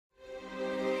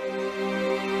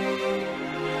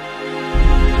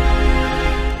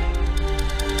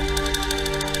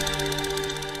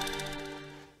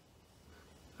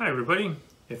everybody.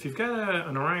 If you've got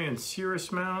an Orion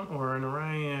Sirius mount or an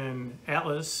Orion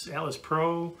Atlas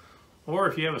Pro, or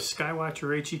if you have a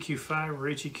SkyWatcher HEQ5 or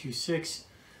HEQ6,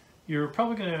 you're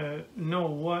probably going to know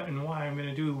what and why I'm going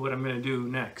to do what I'm going to do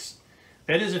next.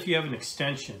 That is if you have an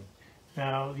extension.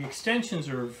 Now, the extensions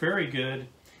are very good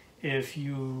if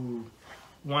you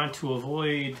want to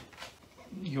avoid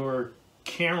your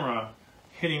camera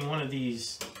hitting one of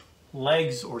these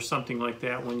legs or something like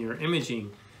that when you're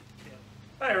imaging.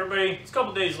 Hi everybody, it's a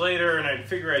couple days later and I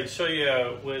figure I'd show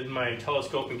you with my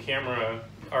telescoping camera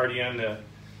already on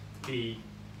the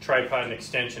tripod and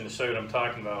extension to show you what I'm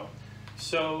talking about.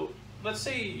 So let's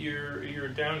say you're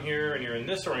down here and you're in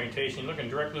this orientation, looking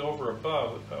directly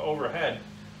overhead.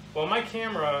 Well, my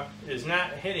camera is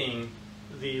not hitting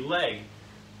the leg.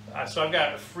 So I've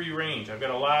got free range. I've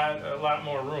got a lot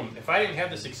more room. If I didn't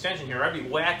have this extension here, I'd be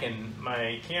whacking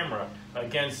my camera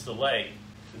against the leg.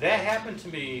 That happened to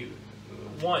me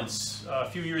once a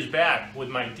few years back with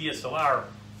my DSLR.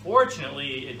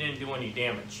 Fortunately, it didn't do any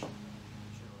damage.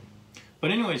 But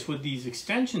anyways, with these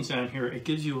extensions on here, it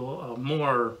gives you a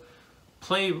more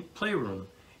playroom.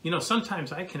 You know,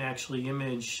 sometimes I can actually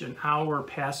image an hour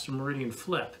past the meridian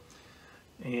flip,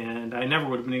 and I never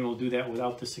would have been able to do that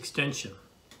without this extension.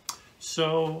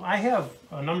 So I have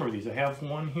a number of these. I have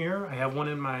one here, I have one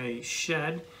in my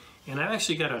shed, and I've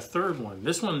actually got a third one.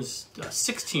 This one's a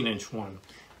 16-inch one.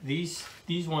 These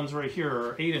ones right here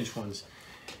are 8-inch ones.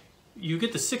 You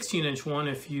get the 16-inch one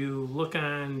if you look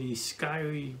on the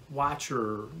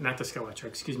SkyWatcher, not the SkyWatcher,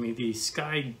 excuse me, the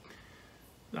Sky,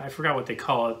 I forgot what they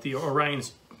call it, the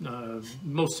Orion's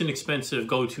most inexpensive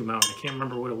go-to mount. I can't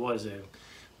remember what it was,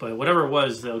 but whatever it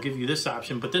was, they'll give you this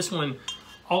option. But this one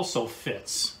also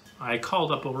fits. I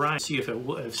called up Orion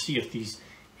to see if these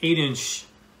 8-inch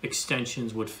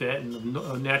extensions would fit,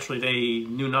 and naturally they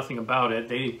knew nothing about it.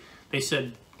 They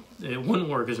said it wouldn't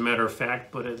work, as a matter of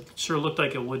fact, but it sure looked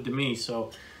like it would to me,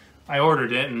 so I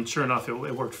ordered it, and sure enough, it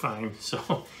worked fine.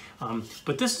 So,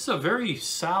 but this is a very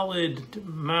solid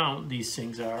mount, these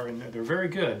things are, and they're very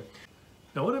good.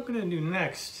 Now, what I'm going to do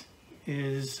next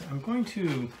is I'm going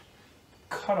to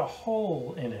cut a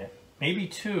hole in it, maybe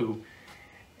two,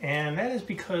 and that is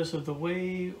because of the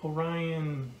way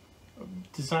Orion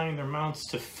designed their mounts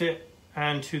to fit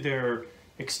onto their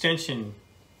extension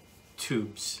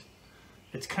tubes.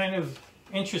 It's kind of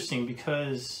interesting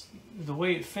because the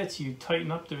way it fits, you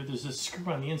tighten up there's a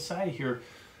screw on the inside here,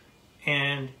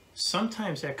 and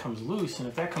sometimes that comes loose, and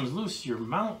if that comes loose, your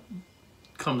mount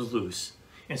comes loose.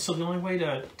 And so the only way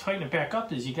to tighten it back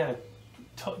up is you got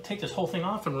to take this whole thing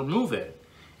off and remove it.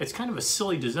 It's kind of a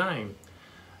silly design.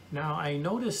 Now, I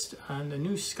noticed on the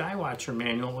new SkyWatcher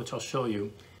manual, which I'll show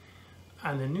you,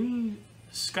 on the new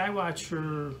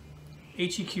SkyWatcher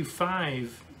HEQ5,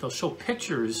 they'll show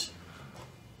pictures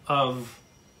of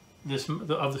the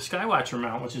SkyWatcher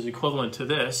mount, which is equivalent to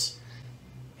this,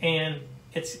 and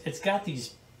it's got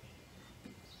these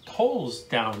holes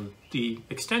down the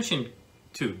extension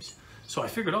tubes. So I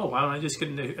figured, oh, why don't I just get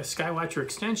a SkyWatcher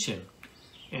extension?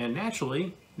 And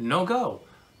naturally, no go.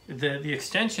 The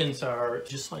extensions are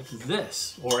just like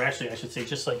this, or actually I should say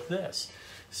just like this.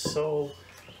 So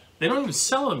they don't even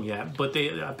sell them yet, but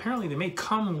apparently they may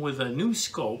come with a new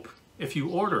scope if you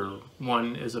order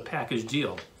one as a package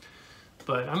deal.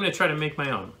 But I'm going to try to make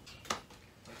my own.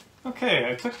 Okay,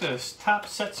 I took the top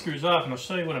set screws off, and I'll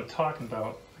show you what I'm talking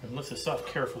about. I can lift this off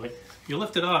carefully. You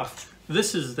lift it off.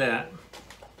 This is that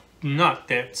nut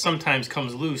that sometimes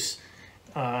comes loose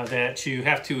that you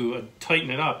have to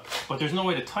tighten it up. But there's no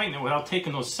way to tighten it without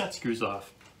taking those set screws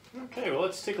off. Okay, well,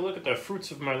 let's take a look at the fruits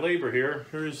of my labor here.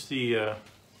 Here's the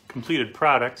completed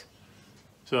product.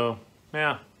 So,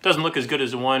 yeah, doesn't look as good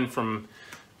as the one from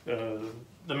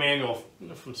the manual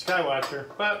from SkyWatcher,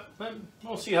 but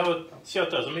we'll see how it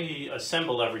does. Let me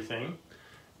assemble everything,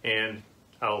 and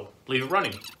I'll leave it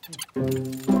running.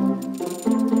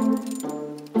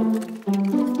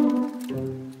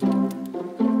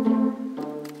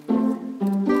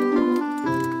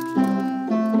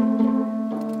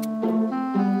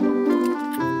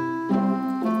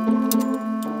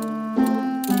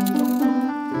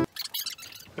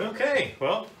 Okay,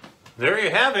 well, there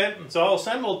you have it. It's all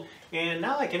assembled. And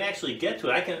now I can actually get to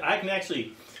it. I can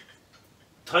actually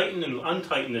tighten and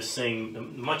untighten this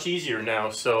thing much easier now.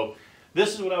 So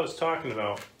this is what I was talking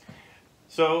about.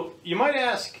 So you might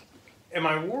ask, am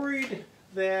I worried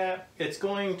that it's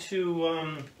going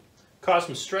to cause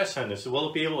some stress on this? Will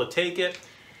it be able to take it?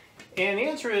 And the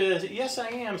answer is yes, I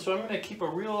am. So I'm going to keep a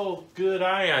real good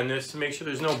eye on this to make sure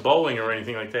there's no bowing or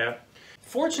anything like that.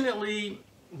 Fortunately,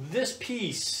 this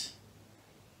piece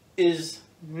is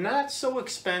not so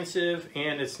expensive,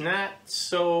 and it's not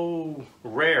so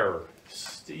rare.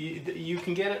 You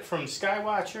can get it from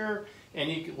SkyWatcher,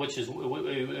 and which is, it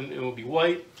will be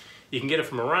white. You can get it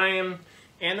from Orion,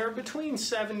 and they're between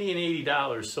 $70 and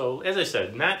 $80. So as I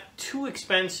said, not too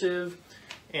expensive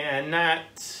and not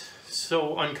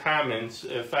so uncommon.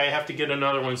 If I have to get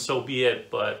another one, so be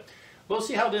it. But we'll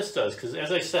see how this does, because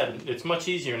as I said, it's much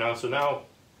easier now. So now,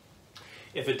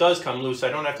 if it does come loose, I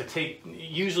don't have to take,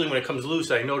 usually when it comes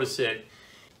loose, I notice it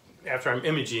after I'm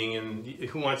imaging, and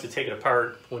who wants to take it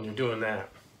apart when you're doing that?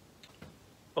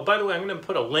 Oh, by the way, I'm going to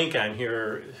put a link on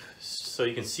here so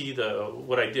you can see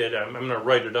what I did. I'm going to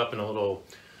write it up in a little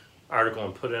article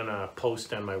and put in a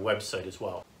post on my website as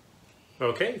well.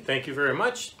 Okay, thank you very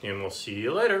much, and we'll see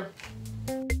you later.